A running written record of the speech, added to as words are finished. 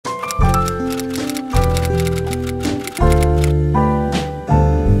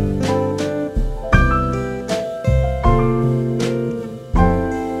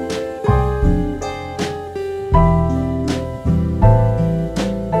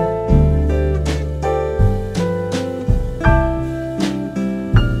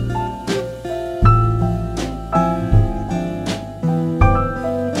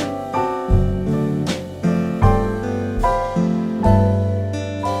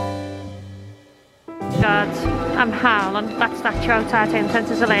god, I'm howling. That statue outside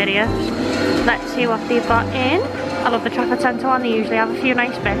Homesense is hilarious. Let's see what they've got in. I love the Traffordcentre one, they usually have a few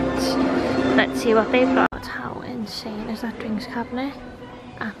nice bits. Let's see what they've got. How insane is that drinks cabinet?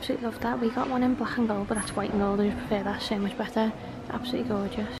 Absolutely love that. We got one in black and gold, but that's white and gold. I just prefer that so much better. Absolutely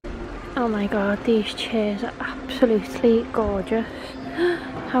gorgeous. Oh my god, these chairs are absolutely gorgeous.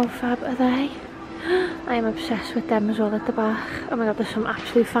 How fab are they? I am obsessed with them as well at the back. Oh my god, there's some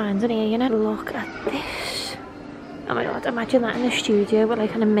absolute finds in here, you know. Look at this. Oh my god, imagine that in the studio with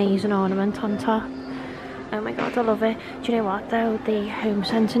like an amazing ornament on top. Oh my god, I love it. Do you know what though? The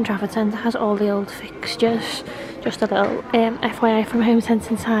Homesense in Traffordcentre has all the old fixtures. Just a little FYI from Homesense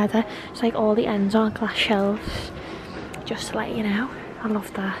Insider. It's like all the ends are glass shelves. Just to let you know. I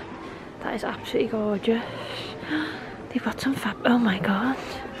love that. That is absolutely gorgeous. They've got some fab. Oh my god.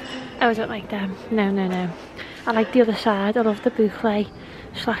 Oh, I don't like them. No, no, no. I like the other side. I love the boucle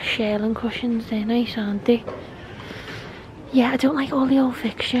 / Sherlin cushions. They're nice, aren't they? Yeah, I don't like all the old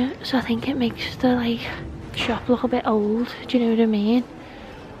fixture, so I think it makes the like shop look a bit old. Do you know what I mean?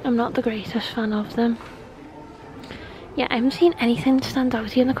 I'm not the greatest fan of them. Yeah, I haven't seen anything stand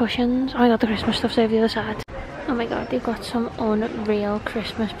out here in the cushions. Oh my god, the Christmas stuff's over the other side. Oh my god, they've got some unreal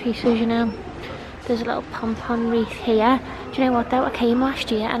Christmas pieces, you know. There's a little pom-pom wreath here. Do you know what though? I came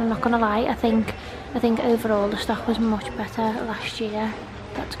last year and I'm not gonna lie, I think overall the stock was much better last year.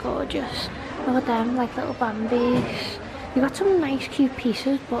 That's gorgeous. Look at them, like little Bambies. You got some nice cute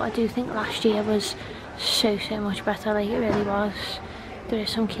pieces, but I do think last year was so much better, like it really was. There is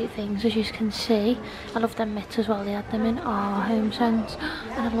some cute things as you can see. I love them mitts as well, they had them in our Homesense.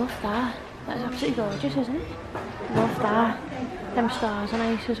 And I love that. That is absolutely gorgeous, isn't it? Love that. Them stars are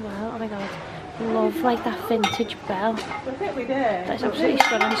nice as well. Oh my god. Love like that vintage bell. That's absolutely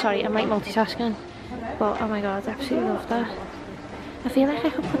stunning. Sorry, I'm like multitasking. But oh my god, I absolutely love that. I feel like I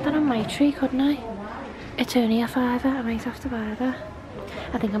could put that on my tree, couldn't I? It's only a £5, I might have to buy that.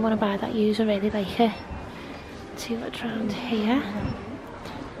 I think I'm gonna buy that used, I really like it. Let's see what's around here.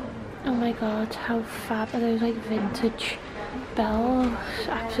 Oh my god, how fab are those like vintage bells.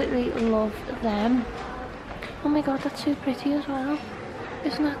 Absolutely love them. Oh my god, that's so pretty as well.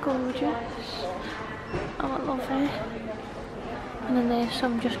 Isn't that gorgeous? Oh, I love it. And then there's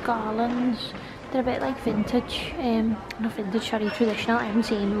some just garlands. They're a bit like vintage, not vintage, sorry, traditional. I haven't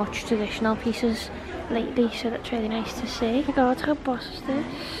seen much traditional pieces lately, so that's really nice to see. Oh my god, how boss is this?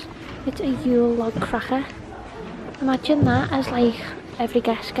 It's a Yule log cracker. Imagine that as like every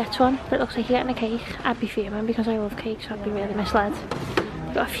guest gets one, but it looks like you're getting a cake. I'd be fuming because I love cakes, so I'd be really misled.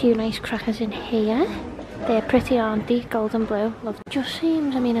 We've got a few nice crackers in here. They're pretty, aren't they? Golden blue. Love them. Just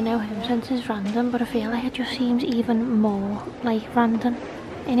seems, I mean, I know Homesense is random, but I feel like it just seems even more like random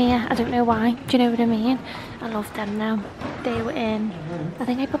in here. I don't know why. Do you know what I mean? I love them now. They were in, I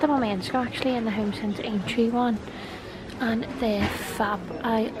think I put them on my Instagram actually, in the Homesense Aintree one. And they're fab.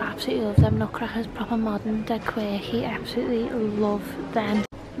 I absolutely love them. Nutcrackers, proper modern, dead quirky. I absolutely love them.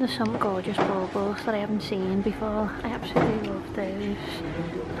 There's some gorgeous baubles that I haven't seen before. I absolutely love those.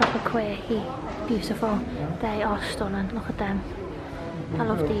 Proper quirky, beautiful. They are stunning. Look at them. I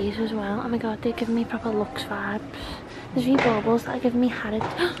love these as well. Oh my god, they're giving me proper Lux vibes. There's these baubles that are giving me Harrods.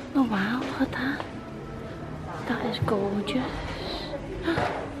 Oh wow, look at that. That is gorgeous.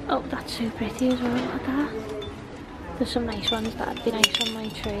 Oh, that's so pretty as well. Look at that. There's some nice ones that'd be nice on my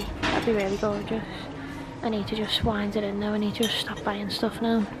tree. That'd be really gorgeous. I need to just wind it in now. I need to just stop buying stuff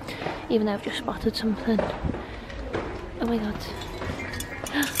now. Even though I've just spotted something. Oh my god.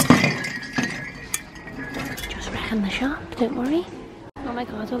 Just wrecking the shop, don't worry. Oh my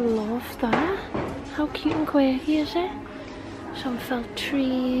god, I love that. How cute and quirky is it? Some felt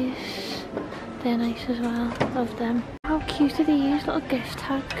trees. They're nice as well. Love them. How cute are these little gift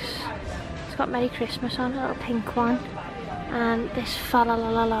tags? It's got Merry Christmas on, a little pink one. And this fa la la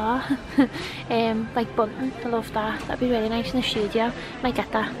la la like button. I love that. That'd be really nice in the studio. Might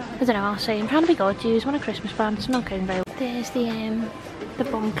get that. I don't know, I'll say. I'm trying to be good to use one of Christmas brands. I'm not going very well. There's the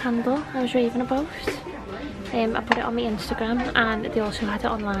bum candle I was raving about. I put it on my Instagram and they also had it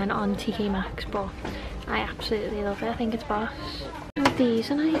online on TK Maxx, but I absolutely love it. I think it's boss. Oh, these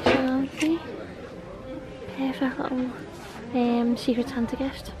are nice, aren't they? Perfect little Secret Santa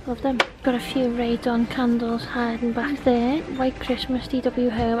gift. Love them. Got a few Ray Dunn candles hiding back there. White Christmas, DW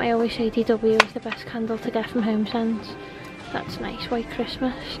Home. I always say DW is the best candle to get from Homesense. That's nice, White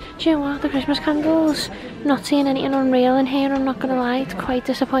Christmas. Do you know what? The Christmas candles. Not seeing anything unreal in here, I'm not gonna lie. It's quite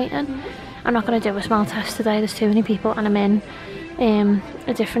disappointing. I'm not going to do a smell test today, there's too many people and I'm in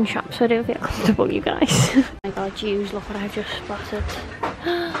a different shop so I don't feel comfortable, you guys. Oh my god, Jews, look what I've just spotted.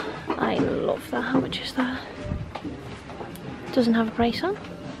 I love that. How much is that? Doesn't have a price on.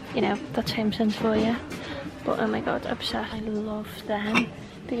 You know, that's Homesense for you. But oh my god, obsessed. I love them.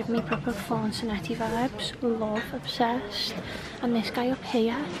 They give me proper Fawn Sonetti vibes. Love, obsessed. And this guy up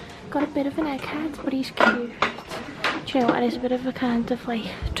here got a bit of an egghead, but he's cute. Do you know what? It is a bit of a kind of like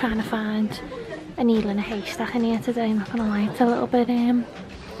trying to find a needle in a haystack in here today. I'm not gonna lie, it's a little bit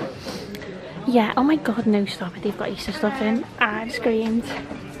yeah. Oh my god, no, stop it. They've got Easter stuff in. I've screamed.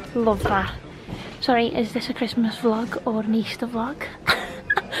 Love that. Sorry, is this a Christmas vlog or an Easter vlog?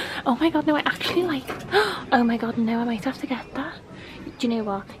 Oh my god, no, I actually like. Oh my god, no, I might have to get that. Do you know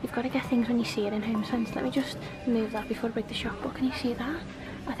what? You've got to get things when you see it in Homesense. Let me just move that before I break the shop book. Can you see that?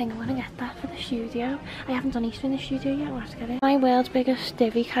 I think I'm gonna get that for the studio. I haven't done Easter in the studio yet. We'll have to get it. My world's biggest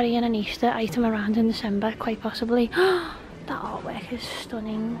divvy carrying an Easter item around in December, quite possibly. That artwork is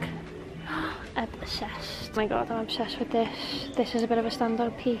stunning. Obsessed. Oh my god, I'm obsessed with this. This is a bit of a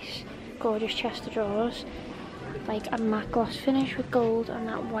standout piece. Gorgeous chest of drawers. Like a matte gloss finish with gold, and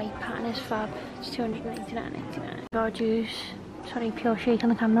that white pattern is fab. It's £299.99. Gorgeous. Sorry, pure shake on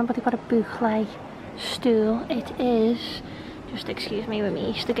the camera, but they've got a boucle stool. It is, just excuse me with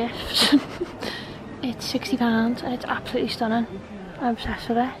me Easter gifts. It's £60 and it's absolutely stunning. I'm obsessed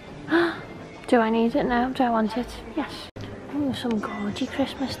with it. Do I need it now? Do I want it? Yes. Oh, some gorgeous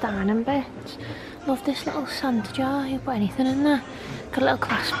Christmas dining bits. Love this little Santa jar. You put anything in there. Got a little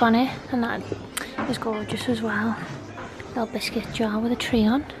clasp on it, and that is gorgeous as well. Little biscuit jar with a tree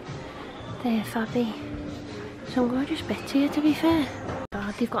on. They're fabby. Some gorgeous bits here, to be fair.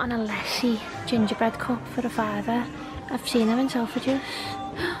 God, they've got an Alessi gingerbread cup for a £5. I've seen them in Selfridges.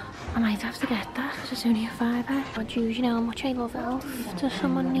 I might have to get that because it's only a £5. God, you know how much I love Elf. Does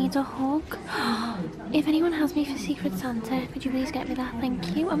someone need a hug? If anyone has me for Secret Santa, could you please get me that?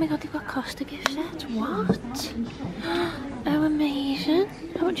 Thank you. Oh my god, they've got Costa gift sets. What? Oh, amazing.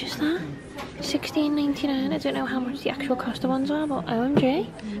 How much is that? £16.99. I don't know how much the actual Costa ones are, but OMG.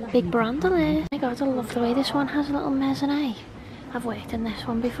 Big brand alert. Oh my god, I love the way this one has a little mezzanine. I've worked in this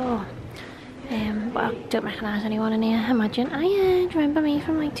one before. But I don't recognise anyone in here. Imagine. Do you remember me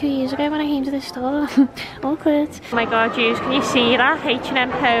from like 2 years ago when I came to this store? Awkward. Oh my god, Jules, can you see that?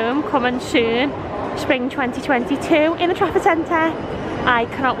 H&M Home coming soon. Spring 2022 in the Traffordcentre. I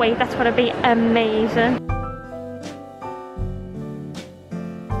cannot wait. That's going to be amazing.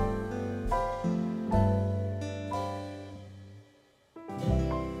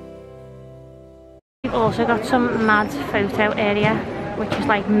 We've also got some mad photo area, which is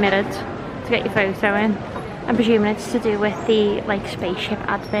like mirrored to get your photo in. I'm presuming it's to do with the like spaceship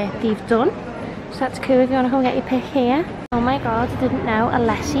advert they've done. So that's cool if you want to come get your pic here. Oh my god, I didn't know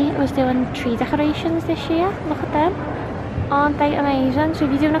Alessi was doing tree decorations this year. Look at them. Aren't they amazing? So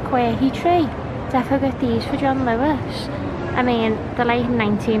if you're doing a quirky tree, definitely get these for John Lewis. I mean, they're like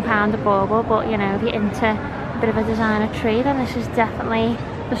 £19 a bauble, but you know, if you're into a bit of a designer tree, then this is definitely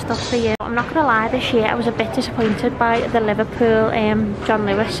the stuff for you. I'm not gonna lie, this year I was a bit disappointed by the Liverpool John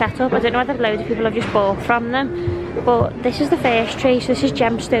Lewis setup. I don't know whether loads of people have just bought from them, but this is the first tree. So this is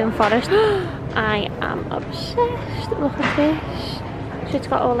Gemstone Forest. I am obsessed. Look at this. So it's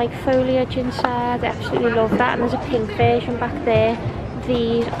got all like foliage inside. I absolutely love that. And there's a pink version back there.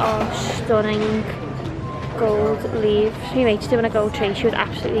 These are stunning gold leaves. My mate's doing a gold tree. She would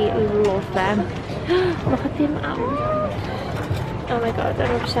absolutely love them. Look at them. Oh my god,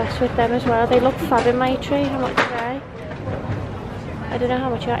 I'm obsessed with them as well. They look fab in my tree. How much are they? I don't know how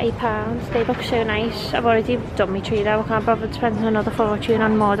much are, £8. They look so nice. I've already done my tree though. I can't bother spending another fortune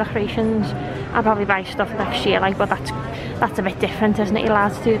on more decorations. I'll probably buy stuff next year, like, but that's a bit different, isn't it? You're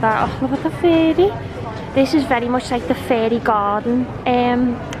allowed to do that. Oh, look at the fairy. This is very much like the fairy garden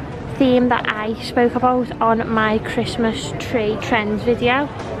theme that I spoke about on my Christmas tree trends video.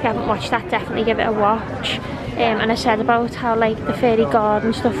 If you haven't watched that, definitely give it a watch. And I said about how like the fairy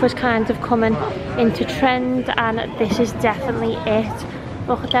garden stuff was kind of coming into trend, and this is definitely it.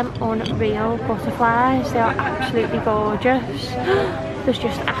 Look at them unreal butterflies. They are absolutely gorgeous. There's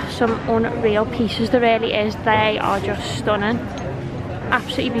just some unreal pieces. There really is. They are just stunning.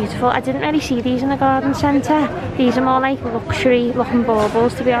 Absolutely beautiful. I didn't really see these in the garden centre. These are more like luxury looking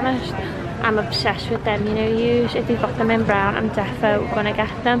baubles, to be honest. I'm obsessed with them, you know. If they've got them in brown, I'm defo gonna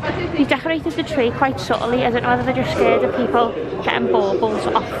get them. They've decorated the tree quite subtly. I don't know whether they're just scared of people getting baubles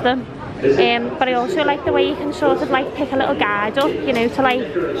off them. But I also like the way you can sort of like pick a little guide up, you know, to like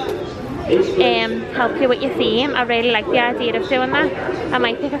help you with your theme. I really like the idea of doing that. I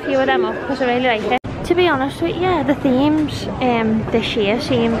might pick a few of them up because I really like it. To be honest with you, the themes this year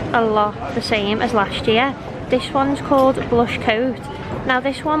seem a lot the same as last year. This one's called Blush Coat. Now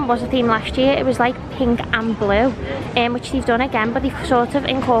this one was a theme last year. It was like pink and blue, which they've done again, but they've sort of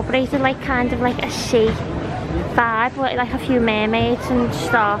incorporated like kind of like a sea vibe, like a few mermaids and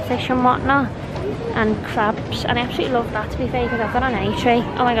starfish and whatnot. and crabs, and I absolutely love that, to be fair. You could have that on any tree.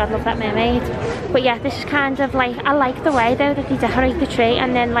 Oh my god, love that mermaid. But yeah, this is kind of like, I like the way though that they decorate the tree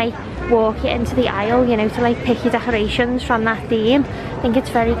and then like walk you into the aisle, you know, to like pick your decorations from that theme. I think it's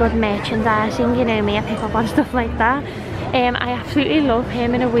very good merchandising, you know me, I pick up on stuff like that. I absolutely love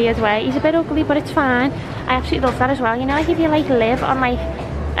him in a weird way. He's a bit ugly, but it's fine. I absolutely love that as well. You know, like if you like live on like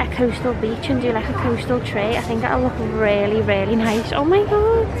a coastal beach and do like a coastal tree, I think that'll look really, really nice. Oh my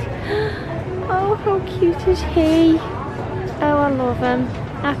god. Oh, how cute is he? Oh, I love him.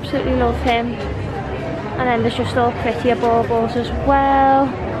 Absolutely love him. And then there's just all prettier baubles as well.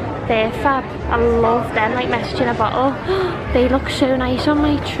 They're fab. I love them, like message in a bottle. They look so nice on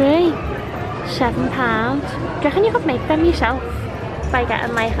my tree. £7. Do you reckon you could make them yourself by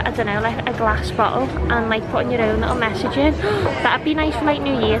getting like, I don't know, like a glass bottle and like putting your own little message in? That'd be nice for like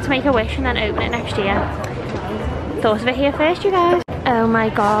New Year, to make a wish and then open it next year. Thought of it here first, you guys. Oh my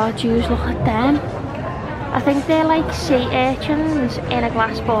god, you look at them. I think they're like sea urchins in a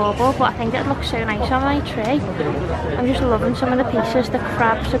glass bauble, but I think it looks so nice on my tree. I'm just loving some of the pieces. The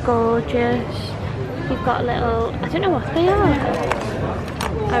crabs are gorgeous. You've got little, I don't know what they are.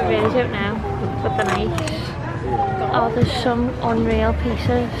 I really don't know, but they're nice. Oh, there's some unreal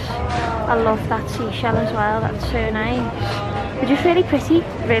pieces. I love that seashell as well, that's so nice. They're just really pretty,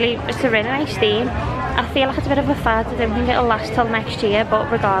 really, it's a really nice theme. I feel like it's a bit of a fad. I don't think it'll last till next year, but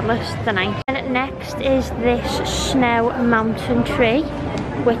regardless, they're nice. And next is this snow mountain tree,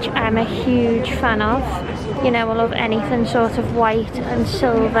 which I'm a huge fan of. You know, I love anything sort of white and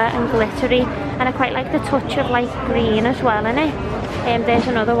silver and glittery, and I quite like the touch of like green as well in it. There's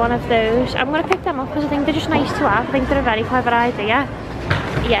another one of those. I'm going to pick them up because I think they're just nice to have. I think they're a very clever idea.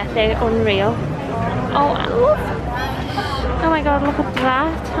 Yeah, they're unreal. Oh, I love that. Oh my god, look at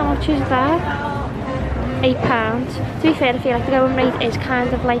that. How much is that? £8. To be fair, I feel like the going rate is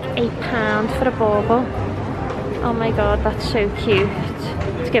kind of like £8 for a bauble. Oh my god, that's so cute.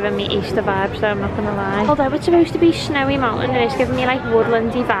 It's giving me Easter vibes though, I'm not gonna lie. Although it's supposed to be snowy mountain, it is giving me like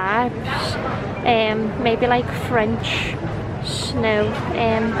woodlandy vibes. Maybe like French snow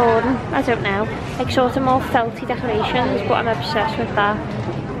boarding, I don't know. Like sort of more felty decorations, but I'm obsessed with that.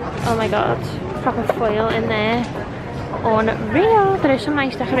 Oh my god, proper foil in there. Unreal. There is some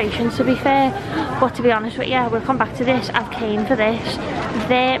nice decorations, to be fair, but to be honest with you, we'll come back to this. I've came for this.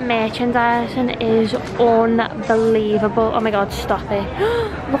 Their merchandising is unbelievable. Oh my god, stop it.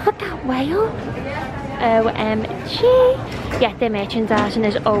 Look at that whale. OMG. Yeah, their merchandising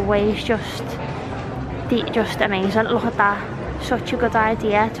is always just amazing. Look at that. Such a good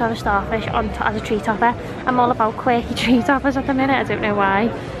idea to have a starfish on as a tree topper. I'm all about quirky tree toppers at the minute, I don't know why,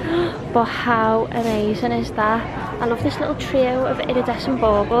 but how amazing is that? I love this little trio of iridescent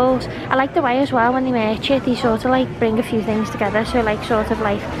baubles. I like the way as well when they merch it, they sort of like bring a few things together, so like sort of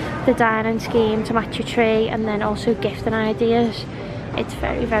like the dining scheme to match your tree, and then also gifting ideas. It's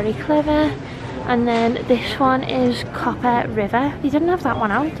very, very clever. And then this one is Copper River. They didn't have that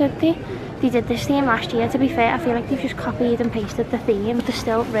one out, did they? They did this theme last year, to be fair. I feel like they've just copied and pasted the theme, but they're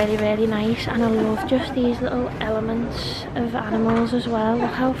still really, really nice. And I love just these little elements of animals as well.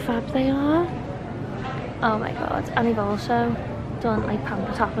 Look how fab they are. Oh my god. And they've also done like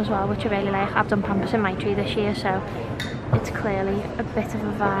pamper top as well, which I really like. I've done pampers in my tree this year, so it's clearly a bit of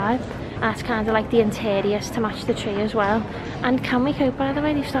a vibe. And it's kind of like the interiors to match the tree as well. And Can We Cope, by the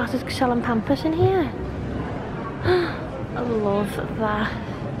way, they've started selling pampers in here. I love that.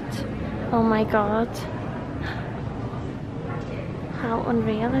 Oh my god. How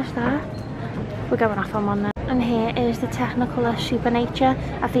unreal is that? We're going off on one now. And here is the Technicolor Supernature.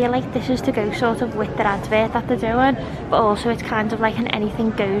 I feel like this is to go sort of with their advert that they're doing, but also it's kind of like an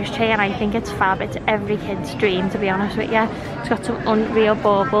anything goes tree, and I think it's fab. It's every kid's dream, to be honest with you. It's got some unreal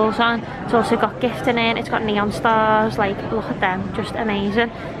baubles on. It's also got gifting in. It's got neon stars. Like, look at them, just amazing.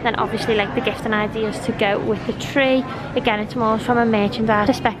 Then obviously like the gifting ideas to go with the tree. Again, it's more from a merchandise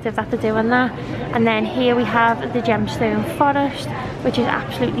perspective that they're doing that. And then here we have the Gemstone Forest, which is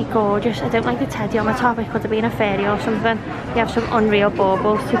absolutely gorgeous. I don't like the teddy on the top. It could have been a fairy or something. You have some unreal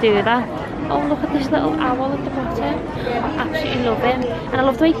baubles to do that. Oh, look at this little owl at the bottom. I absolutely love him. And I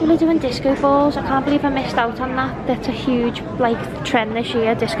love the way people are doing disco balls. I can't believe I missed out on that. That's a huge like trend this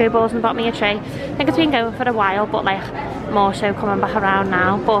year, disco balls on the bottom of your tree. I think it's been going for a while, but like more so coming back around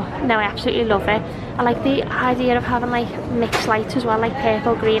now. But no, I absolutely love it. I like the idea of having like mixed lights as well, like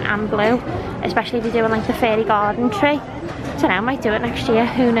purple, green and blue, especially if you're doing like the fairy garden tree. I don't know, I might do it next year,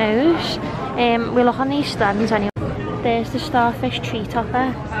 who knows. We'll look on these stands anyway. There's the starfish tree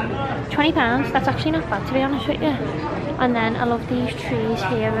topper. £20, that's actually not bad, to be honest with you. And then I love these trees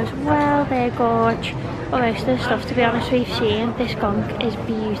here as well, they're gorge. But most of the stuff, to be honest, we've seen, this skunk is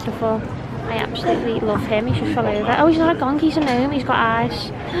beautiful. I absolutely love him. He should fall over. Oh, he's not a gonk, he's a gnome. He's got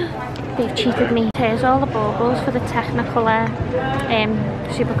eyes. They've cheated me. Here's all the baubles for the Technicolor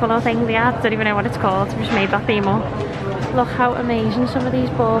super colour thing they had. Don't even know what it's called. I just made that theme up. Look how amazing some of these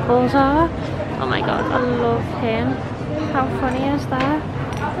baubles are. Oh my god, I love him. How funny is that?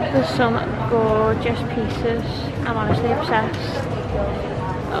 There's some gorgeous pieces. I'm honestly obsessed.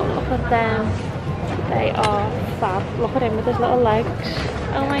 Oh, look at them. They are fab. Look at him with his little legs.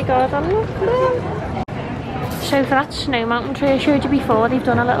 Oh my god, I love them. So for that snow mountain tree I showed you before, they've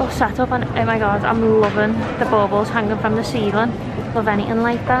done a little setup and oh my god, I'm loving the baubles hanging from the ceiling. Love anything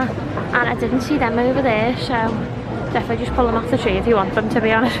like that. And I didn't see them over there, so definitely just pull them off the tree if you want them, to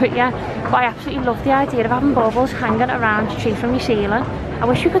be honest with you. But I absolutely love the idea of having baubles hanging around the tree from your ceiling. I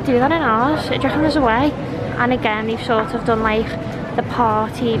wish we could do that in ours. Do you reckon there's a way? And again, they've sort of done like the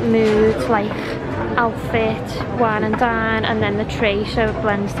party mood, like outfit, wine and dine, and then the tree, so it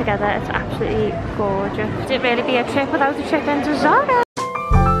blends together. It's absolutely gorgeous. Would it really be a trip without a trip into Zara?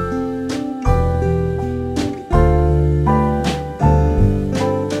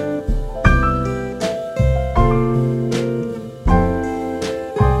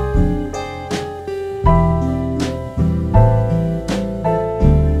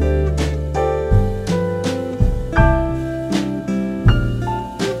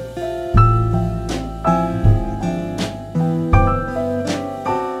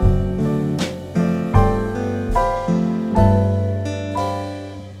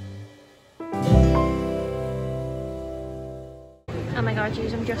 Oh my god,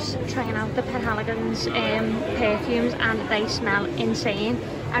 geez, I'm just trying out the Penhaligon's perfumes and they smell insane.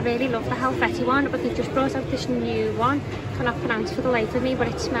 I really love the Helvetii one, but they've just brought out this new one. Cannot pronounce for the life of me, but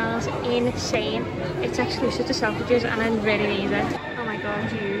it smells insane. It's exclusive to Selfridges and I really need it. Oh my god,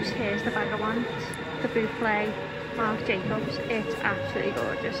 geez, here's the bag I want. The Boucle Marc Jacobs. It's absolutely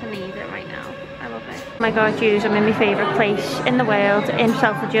gorgeous. I need it right now. I love it. Oh my god, geez, I'm in my favourite place in the world, in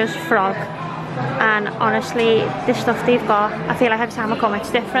Selfridges, Frog. And honestly, the stuff they've got, I feel like every time I come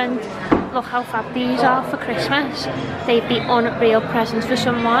it's different. Look how fab these are for Christmas. They'd be unreal presents for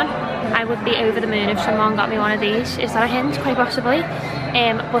someone. I would be over the moon if someone got me one of these. Is that a hint? Quite possibly.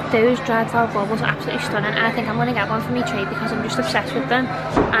 But those dried flower baubles are absolutely stunning, and I think I'm going to get one for me tree because I'm just obsessed with them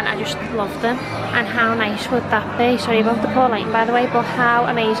and I just love them. And how nice would that be? Sorry about the poor lighting, by the way, but how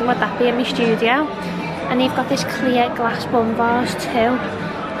amazing would that be in my studio? And they've got this clear glass bun vase too.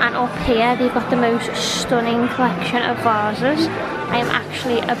 And up here they've got the most stunning collection of vases. I am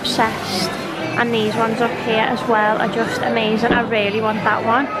actually obsessed. And these ones up here as well are just amazing. I really want that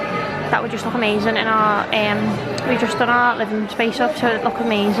one. That would just look amazing in our we just done our living space up, so it look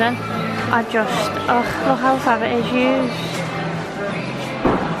amazing. I just, oh, look how fab it is used.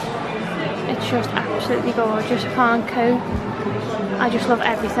 It's just absolutely gorgeous. I can't cope. I just love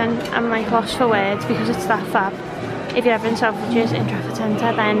everything. I'm like lost for words because it's that fab. If you're ever in Selfridges in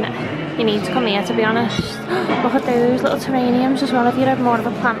Traffordcentre, then you need to come here, to be honest. Look at those little terrariums as well if you're more of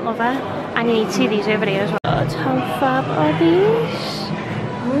a plant lover. And you need to see these over here as well. God, how fab are these?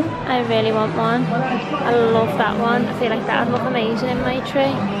 I really want one. I love that one. I feel like that would look amazing in my tree.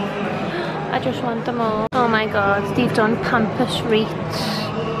 I just want them all. Oh my god, they've done pampas wreaths.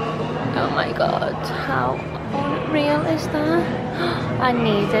 Oh my god, how unreal is that? I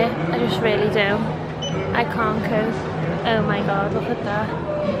need it. I just really do. I can't cope. Oh my god, look at that.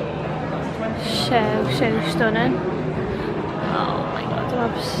 So stunning. Oh my god,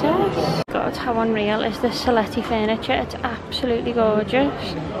 I'm obsessed. God, how unreal is this Saletti furniture? It's absolutely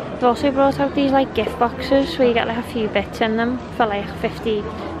gorgeous. They've also brought out these like gift boxes where you get like a few bits in them for like 50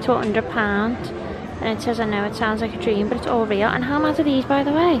 to £100. And it says, I know it sounds like a dream, but it's all real. And how mad are these, by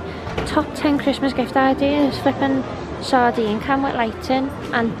the way? Top 10 Christmas gift ideas. Flipping sardine can with lighting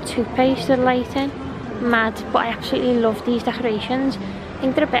and toothpaste with lighting. Mad, but I absolutely love these decorations. I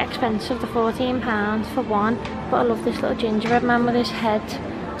think they're a bit expensive, they're £14 for one, but I love this little gingerbread man with his head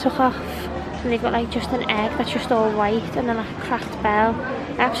took off. And they've got like just an egg that's just all white and then like a cracked bell.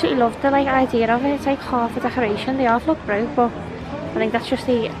 I absolutely love the like idea of it. It's like half a decoration. They half look broke, but I think that's just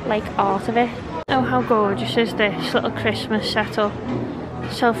the like art of it. Oh, how gorgeous is this little Christmas setup?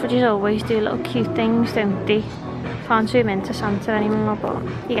 Selfridges always do little cute things, don't they? Can't zoom into Santa anymore, but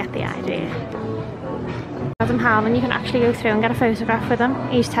you get the idea. Adam Harlan, you can actually go through and get a photograph with him.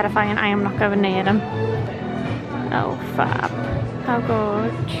 He's terrifying. I am not going near him. Oh, fab. How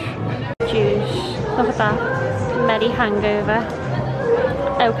gorgeous. Juice. Look at that. Merry hangover.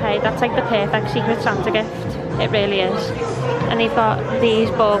 Okay, that's like the perfect Secret Santa gift. It really is. And they've got these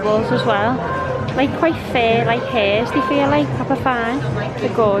baubles as well. Like quite fair, like hairs, they feel like proper fine.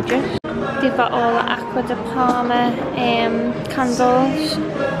 They're gorgeous. They've got all the Aqua de Parma candles.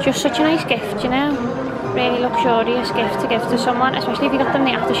 Just such a nice gift, you know. Really luxurious gift to give to someone, especially if you got them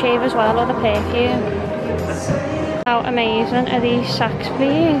the aftershave as well, or the perfume. How amazing are these sacks,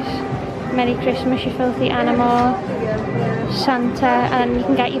 please? Merry Christmas, you filthy animal. Santa, and you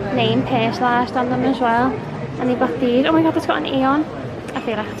can get your name personalised on them as well. And they've got these. Oh my god, it's got an E on. I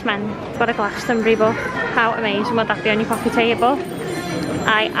feel like it's meant. It's got a Glastonbury book. How amazing would that be on your coffee table?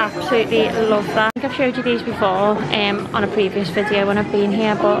 I absolutely love that. I think I've showed you these before on a previous video when I've been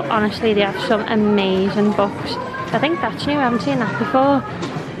here, but honestly they have some amazing books. I think that's new, I haven't seen that before.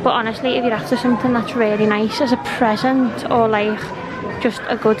 But honestly, if you're after something that's really nice as a present or like just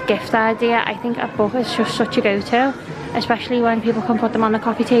a good gift idea, I think a book is just such a go-to, especially when people can put them on the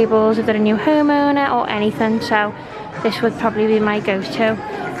coffee tables if they're a new homeowner or anything. So this would probably be my go-to.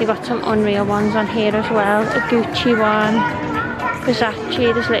 They've got some unreal ones on here as well. A Gucci one,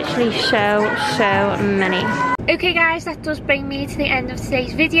 Versace, there's literally so many. Okay guys, that does bring me to the end of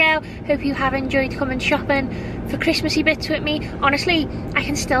today's video. Hope you have enjoyed coming shopping for Christmassy bits with me. Honestly, I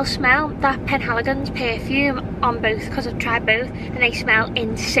can still smell that Penhaligon's perfume on both because I've tried both and they smell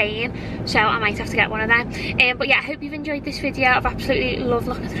insane. So I might have to get one of them. But yeah, I hope you've enjoyed this video. I've absolutely loved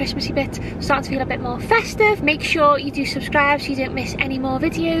looking at the Christmassy bits. I'm starting to feel a bit more festive. Make sure you do subscribe so you don't miss any more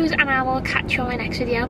videos, and I will catch you on my next video.